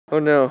Oh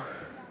no,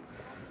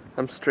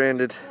 I'm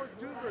stranded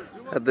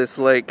at this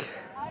lake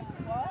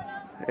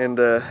and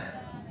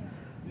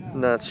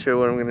not sure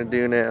what I'm gonna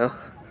do now.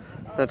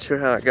 Not sure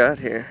how I got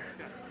here,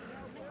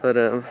 but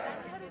oh,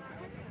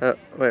 wait,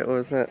 what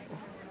was that?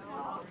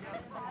 Oh,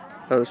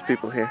 there's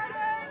people here.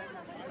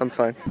 I'm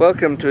fine.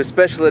 Welcome to a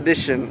special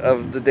edition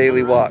of the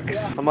Daily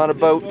Walks. I'm on a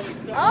boat.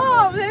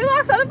 Oh, Daily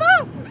Walks on a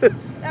boat!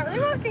 Not really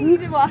walking, you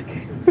did walk.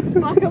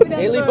 Walk up and down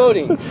Daily the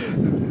boat.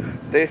 boating.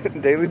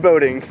 Daily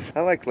boating.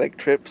 I like lake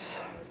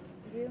trips.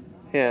 You do?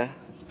 Yeah.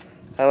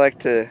 I like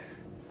to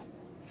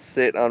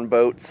sit on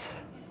boats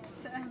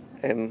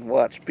and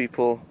watch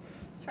people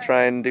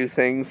try and do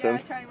things and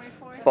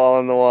fall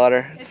in the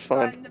water. It's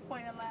fun. To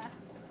point and laugh.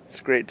 It's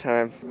a great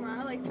time. Come on,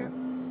 I like trips.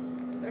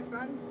 They're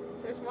fun.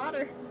 There's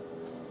water.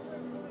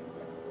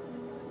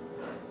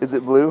 Is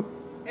it blue?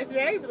 It's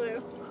very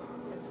blue.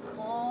 It's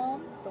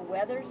calm, the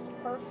weather's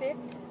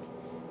perfect.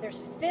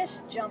 There's fish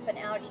jumping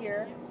out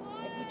here.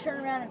 If you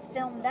turn around and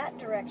film that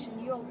direction,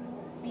 you'll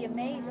be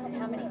amazed at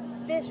how many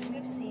fish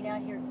we've seen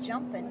out here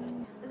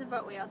jumping. There's a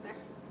boat way out there.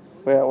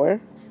 Way out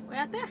where? Way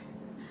out there.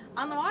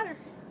 On the water.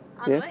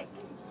 On Yeah. the lake.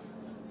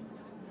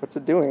 What's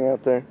it doing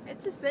out there?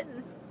 It's just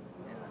sitting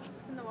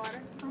in the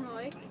water on the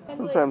lake.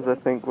 Sometimes I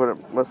think what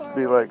it must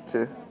be like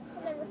to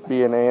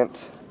be an ant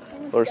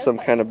or some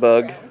kind of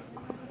bug.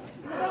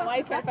 Why are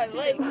you trying to find the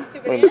lake? You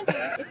stupid ant.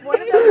 If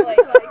one of them like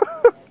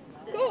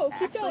go,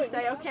 keep going.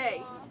 Say,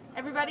 okay,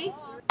 everybody,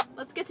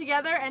 let's get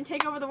together and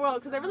take over the world,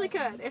 because they really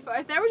could. If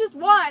there was just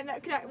one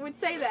that would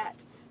say that,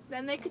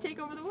 then they could take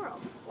over the world.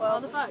 Well,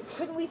 all the bugs.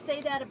 Couldn't we say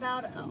that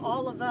about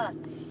all of us?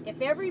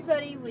 If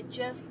everybody would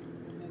just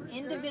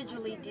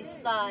individually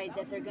decide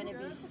that they're going to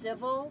be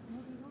civil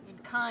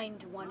and kind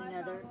to one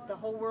another, the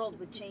whole world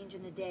would change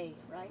in a day,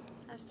 right?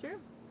 That's true.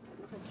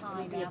 The time,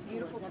 it'd be a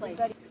beautiful place.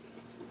 Let's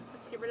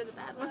get rid of the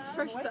bad ones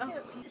first, though.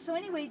 So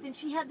anyway, then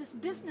she had this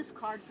business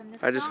card from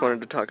this I just guy.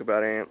 wanted to talk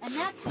about ants. And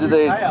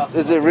that's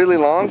Is it really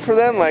long for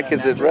them? Like,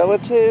 is it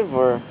relative,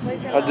 or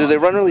do they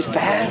run really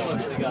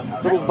fast?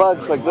 Little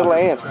bugs, like little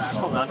ants.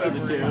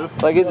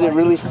 Like, is it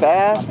really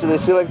fast? Do they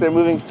feel like they're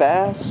moving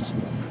fast?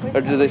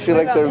 Or do they feel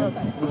like they're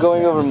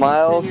going over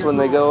miles when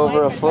they go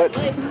over a foot?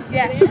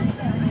 Yes.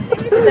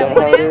 Is that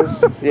how it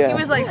is? Yeah.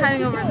 He was like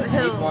climbing over the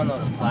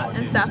hills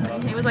and stuff,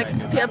 and he was like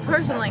a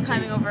person like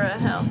climbing over a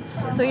hill.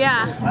 So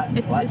yeah,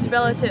 it's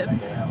relative.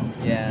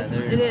 Yeah,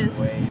 It is.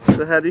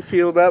 So how do you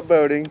feel about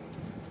boating?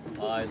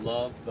 I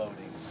love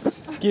boating.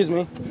 Excuse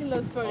me. He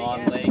loves boating.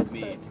 On Lake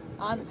Mead.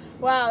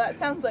 Wow, that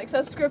sounds like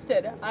so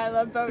scripted. I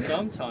love boating.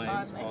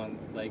 Sometimes on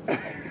Lake Mead.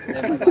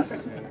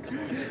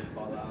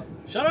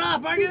 Shut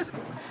up, Marcus!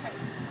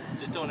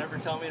 Just don't ever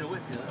tell me to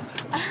whip you.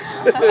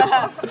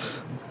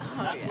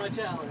 That's my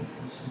challenge.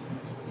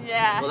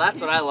 Yeah. Well, that's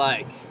what I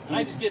like.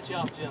 I just get you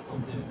off gentle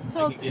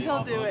too.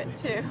 He'll do it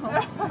too.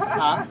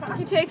 Huh?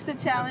 He takes the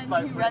challenge.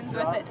 He runs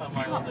with it. That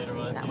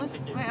Was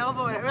my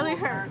elbow and it really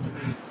hurt.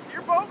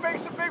 Your boat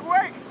makes some big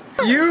wakes.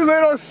 You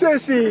little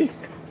sissy,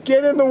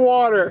 get in the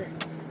water.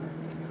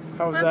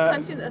 How's I'm that?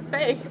 punching the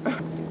face.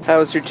 How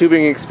was your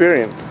tubing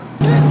experience?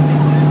 It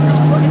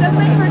doesn't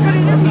make for a good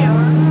interview.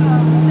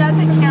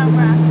 Doesn't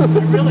camera. I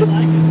really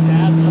like his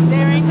dad.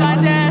 Staring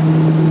contest.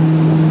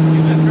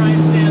 You gonna try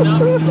and stand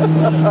up?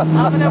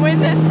 I'm gonna win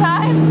this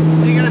time.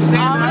 So you're gonna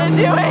stand I'm gonna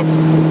do it.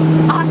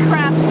 Oh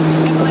crap.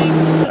 I'm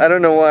late. I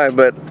don't know why,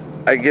 but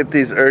I get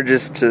these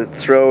urges to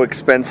throw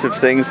expensive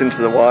things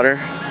into the water.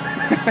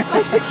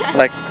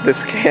 Like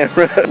this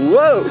camera.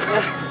 Whoa!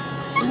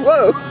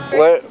 Whoa!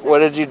 What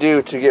did you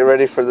do to get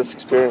ready for this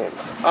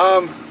experience?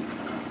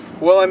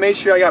 Well, I made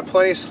sure I got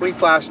plenty of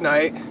sleep last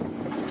night.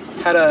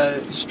 Had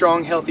a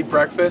strong, healthy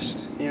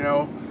breakfast. You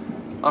know,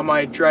 on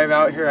my drive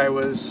out here, I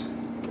was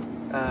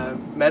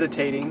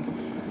meditating.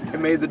 It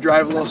made the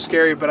drive a little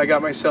scary, but I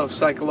got myself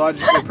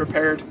psychologically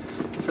prepared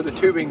for the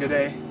tubing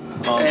today.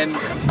 And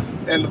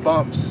the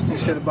bumps. Did you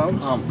say the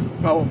bumps? Pump.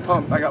 Oh,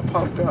 pump. I got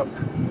pumped up.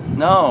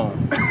 No.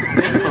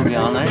 You'll be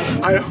on there.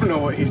 I don't know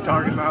what he's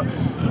talking about,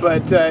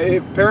 but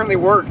it apparently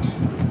worked.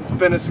 It's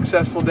been a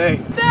successful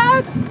day.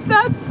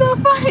 That's so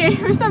funny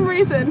for some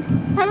reason.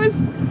 I was.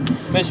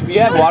 Bishop, you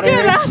have water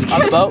here That's on the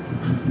good. boat?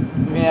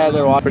 Yeah,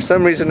 there's water. For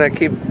some reason I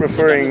keep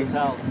referring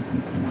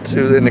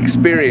to an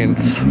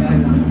experience.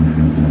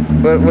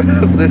 But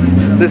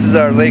this is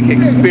our lake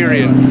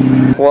experience.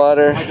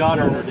 Water. My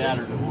daughter and her dad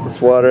are divorced. There's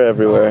water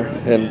everywhere,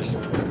 and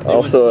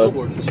also a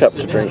cup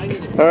to drink.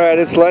 Alright,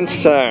 it's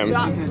lunchtime.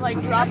 Drop it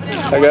in.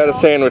 I got a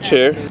sandwich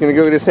here. You gonna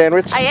go get a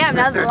sandwich? I am,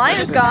 now that the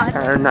line is gone.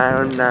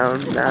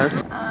 No.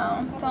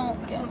 Oh,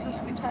 don't get me.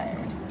 I'm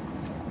tired.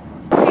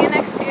 See you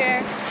next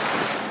year.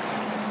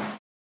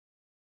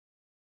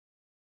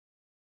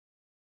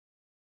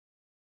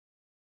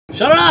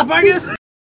 Shut up, Marcus!